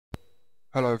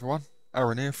Hello everyone,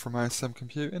 Aaron here from ASM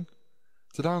Computing.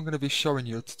 Today I'm going to be showing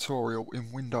you a tutorial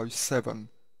in Windows 7.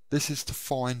 This is to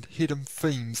find hidden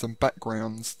themes and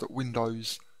backgrounds that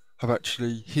Windows have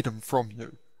actually hidden from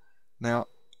you. Now,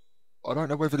 I don't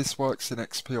know whether this works in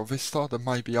XP or Vista, there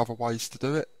may be other ways to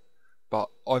do it, but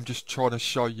I'm just trying to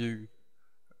show you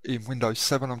in Windows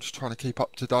 7. I'm just trying to keep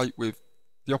up to date with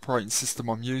the operating system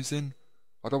I'm using.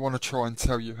 I don't want to try and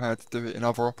tell you how to do it in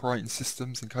other operating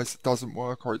systems in case it doesn't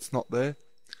work or it's not there.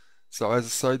 So as I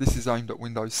say, this is aimed at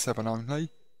Windows 7 only.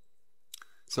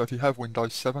 So if you have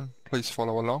Windows 7, please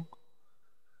follow along.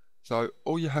 So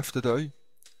all you have to do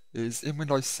is in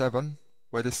Windows 7,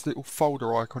 where this little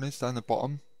folder icon is down the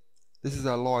bottom, this is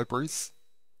our libraries,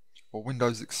 or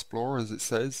Windows Explorer as it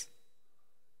says.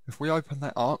 If we open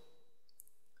that up,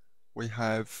 we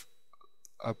have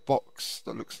a box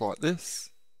that looks like this.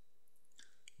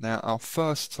 Now our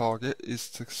first target is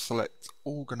to select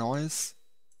Organize,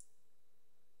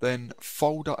 then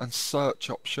Folder and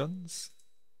Search options,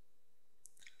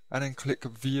 and then click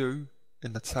View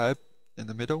in the tab in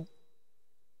the middle.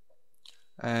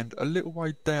 And a little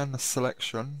way down the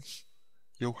selections,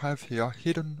 you'll have here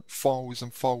Hidden Files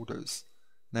and Folders.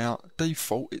 Now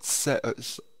default it's set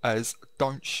as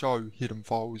Don't Show Hidden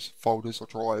Files, Folders or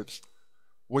Drives.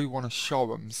 We want to show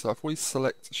them, so if we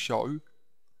select Show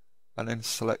and then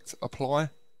select Apply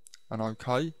and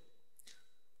OK,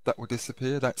 that will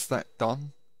disappear. That's that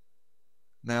done.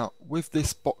 Now with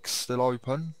this box still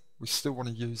open, we still want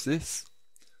to use this.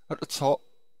 At the top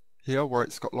here where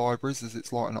it's got libraries, as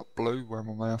it's lighting up blue where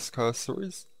my mouse cursor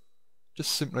is,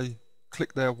 just simply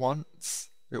click there once,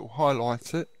 it will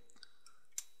highlight it,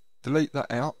 delete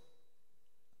that out,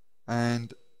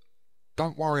 and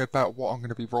don't worry about what I'm going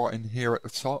to be writing here at the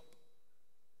top.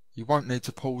 You won't need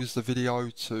to pause the video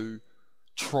to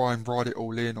try and write it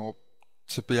all in or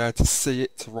to be able to see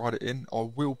it to write it in. I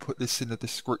will put this in the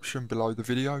description below the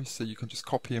video so you can just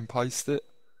copy and paste it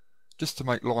just to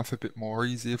make life a bit more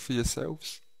easier for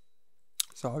yourselves.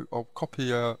 So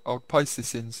I'll paste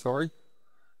this in,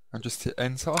 and just hit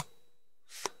enter,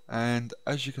 and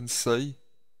as you can see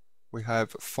we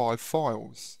have 5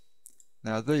 files.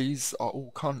 Now these are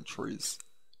all countries,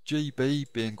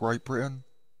 GB being Great Britain,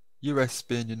 US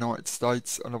being United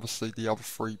States, and obviously the other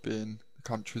 3 being the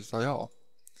countries they are.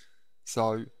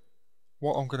 So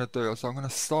what I'm going to do is I'm going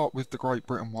to start with the Great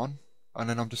Britain one, and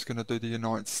then I'm just going to do the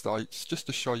United States just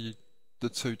to show you the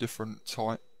 2 different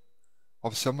types.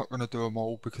 Obviously I'm not going to do them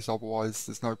all because otherwise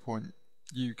there's no point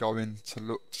you going to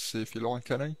look to see if you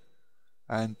like any,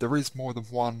 and there is more than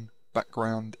one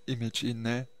background image in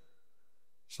there.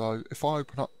 So if I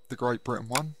open up the Great Britain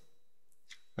one,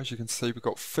 as you can see we've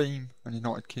got theme and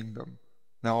United Kingdom.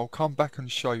 Now I'll come back and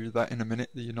show you that in a minute,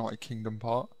 the United Kingdom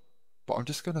part, but I'm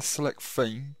just going to select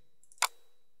theme,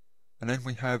 and then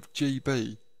we have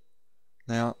GB.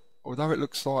 Now although it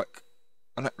looks like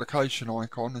an application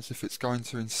icon as if it's going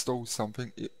to install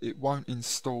something, it won't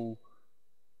install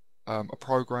a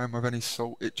program of any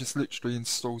sort. It just literally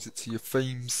installs it to your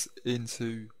themes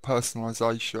into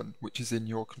personalization, which is in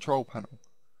your control panel.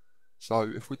 So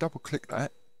if we double click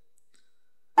that,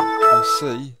 you'll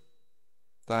see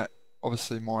that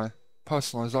obviously my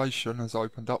personalization has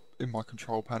opened up in my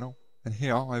control panel, and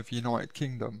here I have United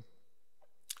Kingdom.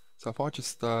 So if I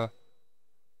just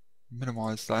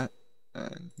minimize that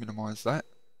and minimize that,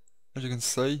 as you can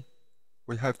see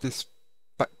we have this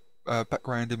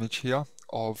background image here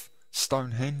of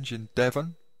Stonehenge in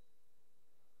Devon.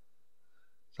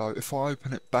 So if I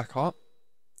open it back up,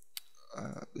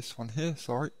 this one here,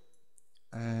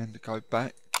 and go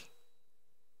back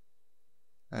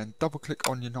and double click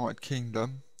on United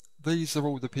Kingdom, these are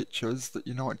all the pictures that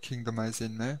United Kingdom has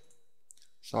in there.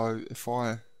 So if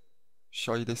I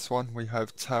show you this one, we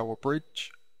have Tower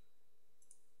Bridge,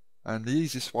 and the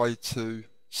easiest way to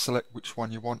select which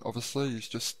one you want obviously is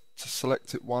just to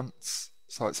select it once,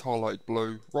 so it's highlighted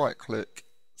blue, right click,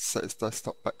 set as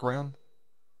desktop background,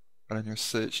 and then you'll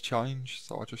see it's changed.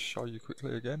 So I'll just show you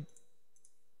quickly again.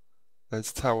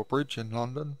 There's Tower Bridge in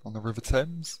London on the River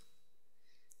Thames.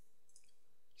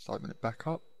 Just open it back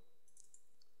up.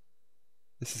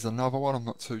 This is another one, I'm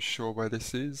not too sure where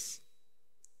this is.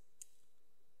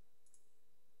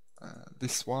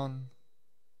 This one,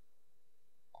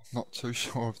 I'm not too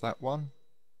sure of that one.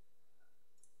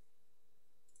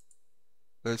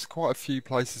 There's quite a few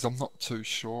places I'm not too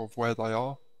sure of where they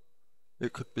are.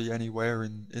 It could be anywhere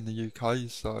in the UK,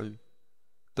 so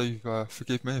do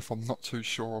forgive me if I'm not too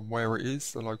sure on where it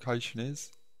is, the location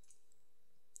is.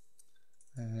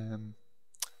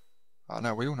 I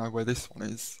know we all know where this one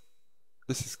is.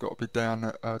 This has got to be down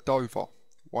at Dover,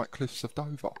 White Cliffs of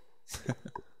Dover.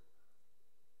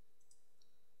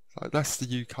 So that's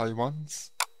the UK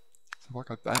ones. So if I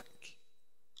go back,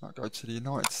 I go to the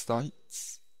United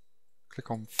States, click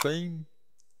on theme,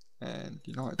 and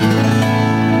United States.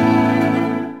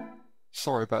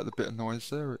 Sorry about the bit of noise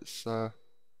there, it's the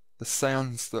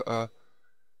sounds that are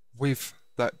with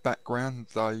that background,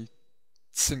 they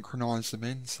synchronise them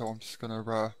in, so I'm just going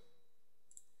to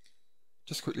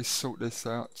just quickly sort this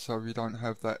out so we don't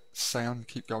have that sound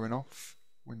keep going off.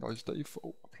 Windows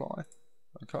default, apply.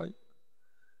 Okay,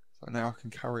 so now I can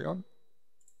carry on.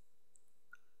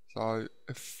 So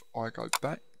if I go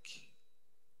back,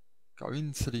 go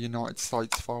into the United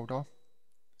States folder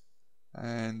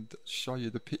and show you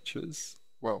the pictures.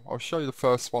 Well, I'll show you the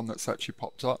first one that's actually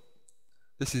popped up.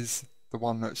 This is the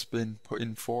one that's been put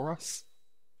in for us.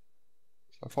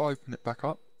 So if I open it back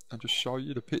up and just show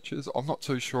you the pictures, I'm not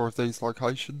too sure of these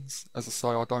locations. As I say,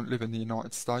 I don't live in the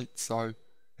United States, so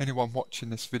anyone watching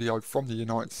this video from the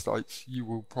United States, you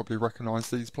will probably recognise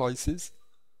these places.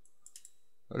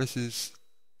 So this is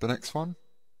the next one,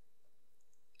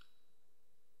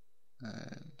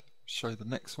 and show you the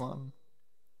next one,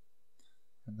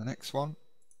 and the next one,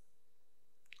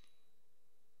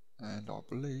 and I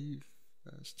believe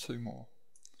there's two more.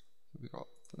 So we've got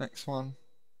the next one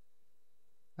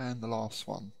and the last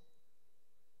one.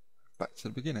 Back to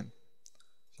the beginning.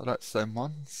 So that's them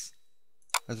ones.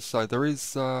 As I say, there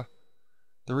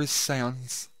is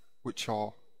sounds which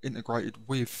are integrated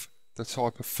with the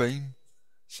type of theme.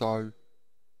 So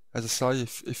as I say,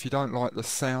 if you don't like the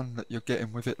sound that you're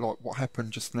getting with it, like what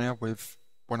happened just now with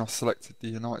when I selected the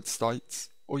United States,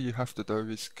 all you have to do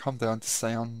is come down to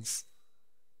sounds,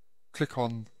 click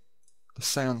on the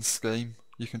sound scheme.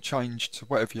 You can change to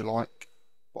whatever you like,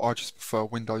 but I just prefer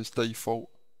Windows default,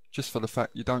 just for the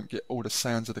fact you don't get all the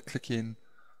sounds of the clicking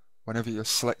whenever you're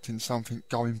selecting something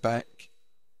going back.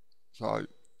 So I'm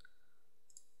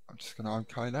just going to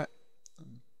OK that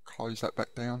and close that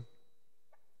back down.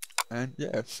 And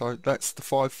yeah, so that's the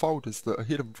 5 folders that are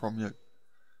hidden from you.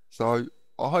 So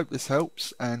I hope this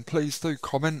helps, and please do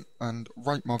comment and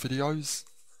rate my videos,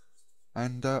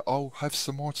 and I'll have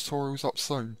some more tutorials up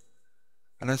soon.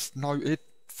 And as noted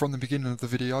from the beginning of the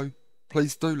video,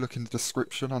 please do look in the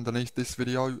description underneath this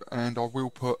video, and I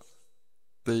will put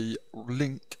the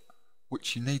link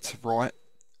which you need to write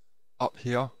up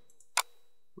here,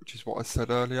 which is what I said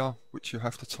earlier, which you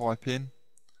have to type in.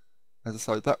 As I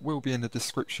say, that will be in the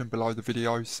description below the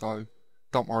video, so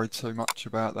don't worry too much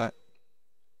about that.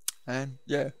 And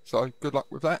yeah, so good luck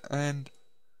with that, and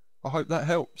I hope that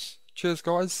helps. Cheers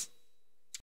guys.